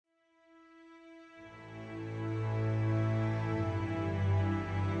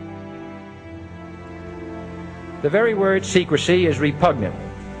The very word secrecy is repugnant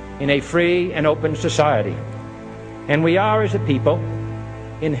in a free and open society. And we are, as a people,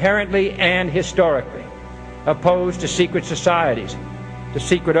 inherently and historically opposed to secret societies, to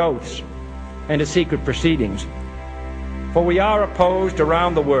secret oaths, and to secret proceedings. For we are opposed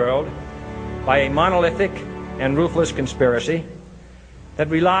around the world by a monolithic and ruthless conspiracy that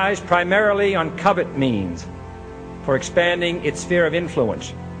relies primarily on covert means for expanding its sphere of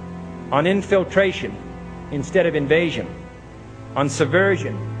influence, on infiltration instead of invasion, on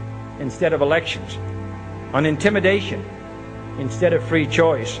subversion instead of elections, on intimidation instead of free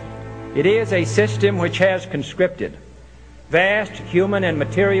choice. It is a system which has conscripted vast human and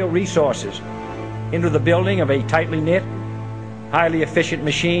material resources into the building of a tightly knit, highly efficient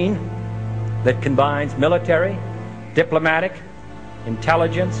machine that combines military, diplomatic,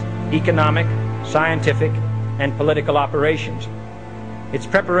 intelligence, economic, scientific, and political operations. Its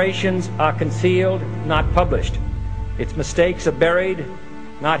preparations are concealed, not published. Its mistakes are buried,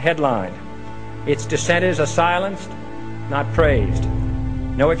 not headlined. Its dissenters are silenced, not praised.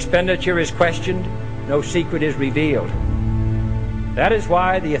 No expenditure is questioned, no secret is revealed. That is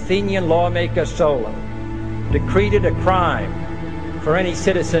why the Athenian lawmaker Solon decreed it a crime for any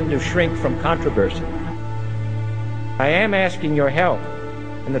citizen to shrink from controversy. I am asking your help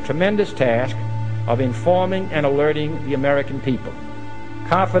in the tremendous task of informing and alerting the American people,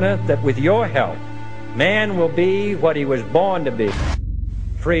 confident that with your help, man will be what he was born to be,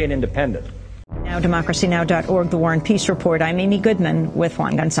 free and independent. Now, democracynow.org, The War and Peace Report. I'm Amy Goodman with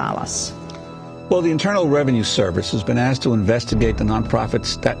Juan Gonzalez. Well, the Internal Revenue Service has been asked to investigate the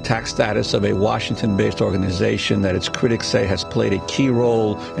nonprofit tax status of a Washington-based organization that its critics say has played a key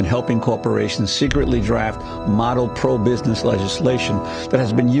role in helping corporations secretly draft model pro-business legislation that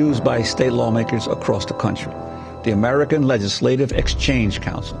has been used by state lawmakers across the country. The American Legislative Exchange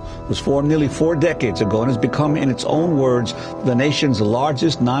Council was formed nearly 4 decades ago and has become, in its own words, the nation's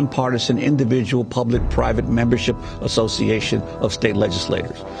largest nonpartisan individual public-private membership association of state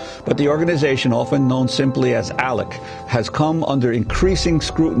legislators. But the organization, often known simply as ALEC, has come under increasing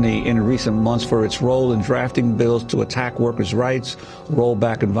scrutiny in recent months for its role in drafting bills to attack workers' rights, roll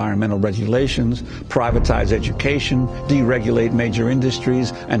back environmental regulations, privatize education, deregulate major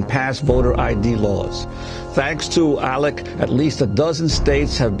industries, and pass voter ID laws. Thanks to ALEC, at least a dozen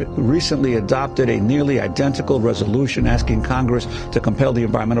states have recently adopted a nearly identical resolution asking Congress to compel the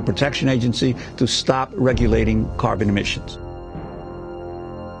Environmental Protection Agency to stop regulating carbon emissions.